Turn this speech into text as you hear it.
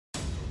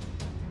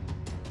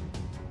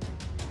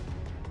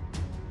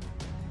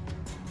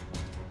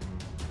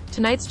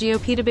Tonight's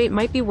GOP debate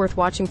might be worth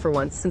watching for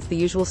once, since the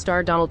usual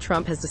star Donald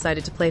Trump has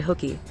decided to play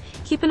hooky.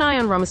 Keep an eye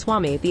on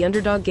Ramaswamy, the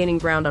underdog gaining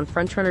ground on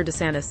frontrunner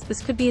DeSantis.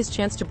 This could be his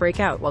chance to break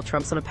out while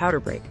Trump's on a powder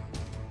break.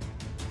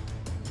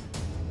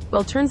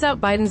 Well, turns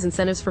out Biden's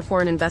incentives for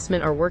foreign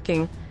investment are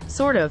working.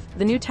 Sort of.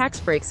 The new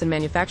tax breaks and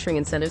manufacturing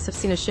incentives have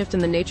seen a shift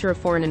in the nature of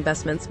foreign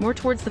investments, more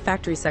towards the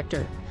factory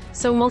sector.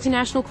 So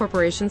multinational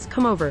corporations,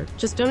 come over.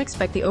 Just don't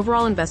expect the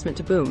overall investment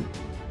to boom.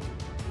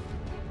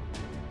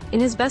 In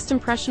his best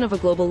impression of a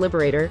global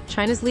liberator,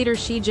 China's leader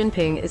Xi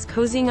Jinping is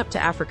cozying up to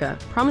Africa,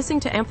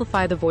 promising to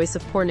amplify the voice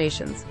of poor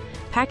nations.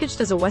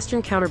 Packaged as a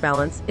Western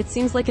counterbalance, it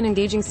seems like an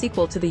engaging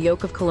sequel to the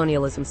yoke of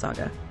colonialism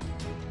saga.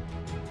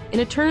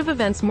 In a turn of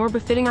events more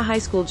befitting a high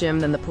school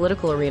gym than the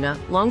political arena,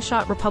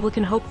 long-shot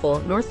Republican hopeful,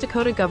 North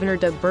Dakota Governor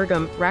Doug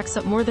Burgum racks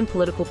up more than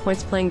political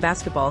points playing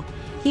basketball.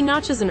 He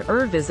notches an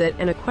visit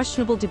and a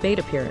questionable debate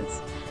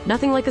appearance.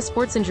 Nothing like a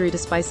sports injury to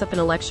spice up an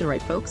election,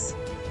 right folks?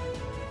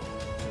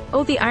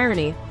 Oh, the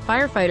irony.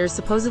 Firefighters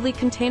supposedly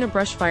contain a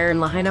brush fire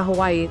in Lahaina,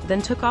 Hawaii,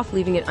 then took off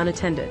leaving it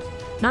unattended.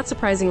 Not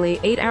surprisingly,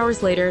 8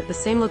 hours later, the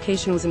same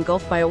location was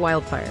engulfed by a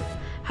wildfire.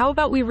 How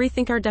about we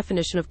rethink our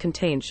definition of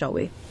contained, shall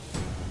we?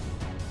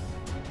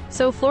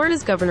 So,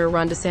 Florida's Governor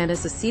Ron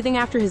DeSantis is seething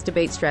after his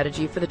debate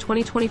strategy for the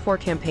 2024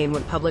 campaign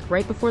went public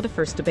right before the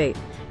first debate.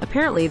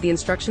 Apparently, the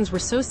instructions were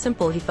so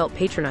simple he felt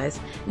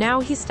patronized. Now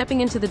he's stepping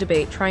into the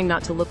debate trying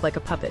not to look like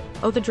a puppet.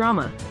 Oh, the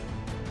drama.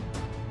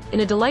 In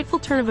a delightful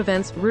turn of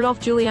events, Rudolph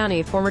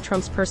Giuliani, former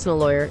Trump's personal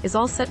lawyer, is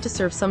all set to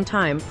serve some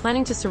time,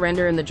 planning to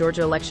surrender in the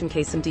Georgia election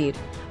case indeed.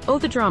 Oh,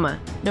 the drama.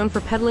 Known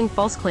for peddling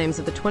false claims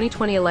of the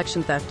 2020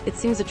 election theft, it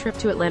seems a trip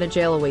to Atlanta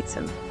jail awaits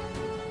him.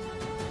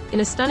 In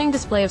a stunning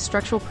display of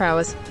structural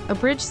prowess, a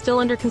bridge still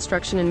under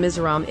construction in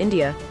Mizoram,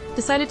 India,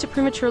 decided to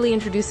prematurely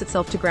introduce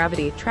itself to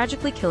gravity,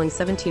 tragically killing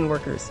 17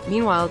 workers.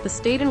 Meanwhile, the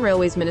State and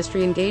Railways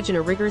Ministry engage in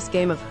a rigorous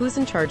game of who's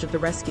in charge of the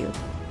rescue.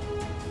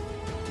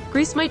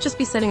 Greece might just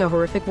be setting a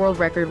horrific world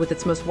record with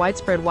its most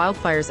widespread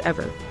wildfires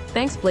ever.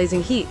 Thanks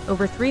blazing heat,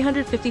 over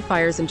 350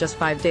 fires in just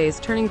 5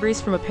 days, turning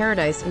Greece from a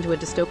paradise into a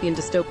dystopian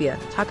dystopia.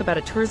 Talk about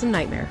a tourism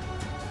nightmare.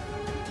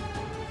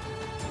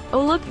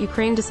 Oh look,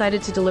 Ukraine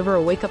decided to deliver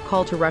a wake-up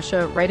call to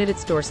Russia right at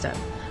its doorstep.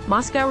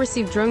 Moscow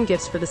received drone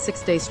gifts for the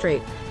 6th day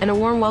straight, and a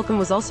warm welcome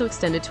was also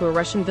extended to a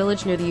Russian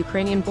village near the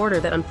Ukrainian border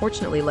that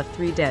unfortunately left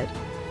 3 dead.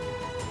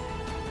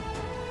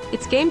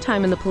 It's game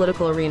time in the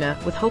political arena,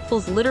 with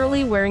hopefuls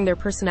literally wearing their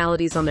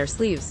personalities on their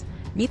sleeves.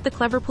 Meet the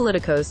clever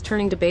politicos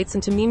turning debates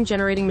into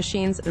meme-generating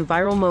machines and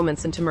viral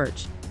moments into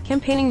merch.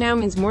 Campaigning now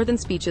means more than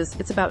speeches,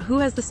 it's about who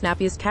has the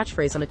snappiest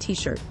catchphrase on a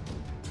t-shirt.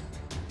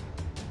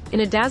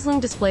 In a dazzling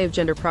display of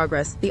gender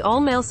progress, the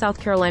all-male South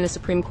Carolina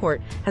Supreme Court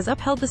has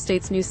upheld the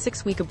state's new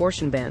 6-week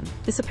abortion ban.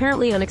 This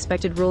apparently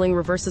unexpected ruling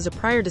reverses a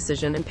prior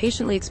decision and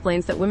patiently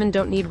explains that women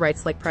don't need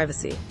rights like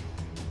privacy.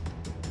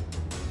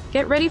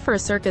 Get ready for a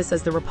circus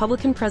as the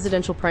Republican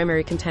presidential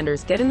primary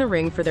contenders get in the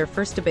ring for their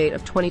first debate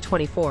of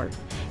 2024.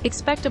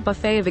 Expect a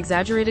buffet of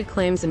exaggerated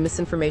claims and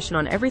misinformation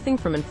on everything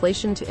from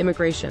inflation to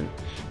immigration.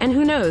 And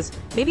who knows,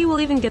 maybe we'll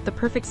even get the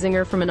perfect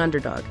zinger from an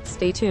underdog.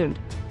 Stay tuned.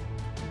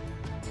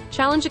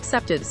 Challenge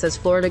accepted, says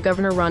Florida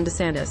Governor Ron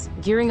DeSantis,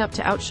 gearing up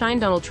to outshine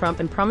Donald Trump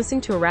and promising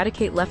to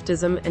eradicate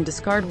leftism and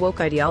discard woke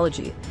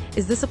ideology.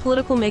 Is this a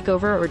political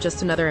makeover or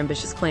just another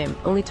ambitious claim?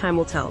 Only time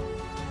will tell.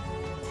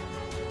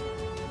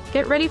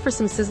 Get ready for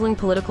some sizzling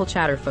political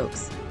chatter,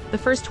 folks. The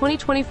first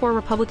 2024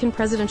 Republican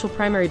presidential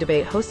primary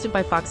debate hosted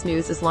by Fox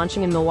News is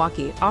launching in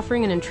Milwaukee,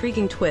 offering an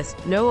intriguing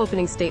twist. No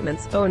opening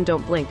statements, oh and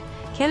don't blink.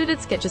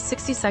 Candidates get just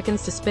 60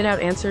 seconds to spit out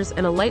answers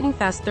and a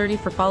lightning-fast 30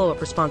 for follow-up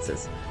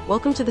responses.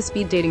 Welcome to the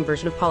speed dating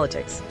version of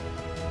politics.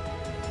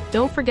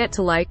 Don't forget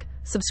to like,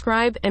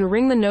 subscribe, and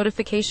ring the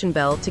notification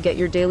bell to get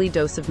your daily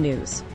dose of news.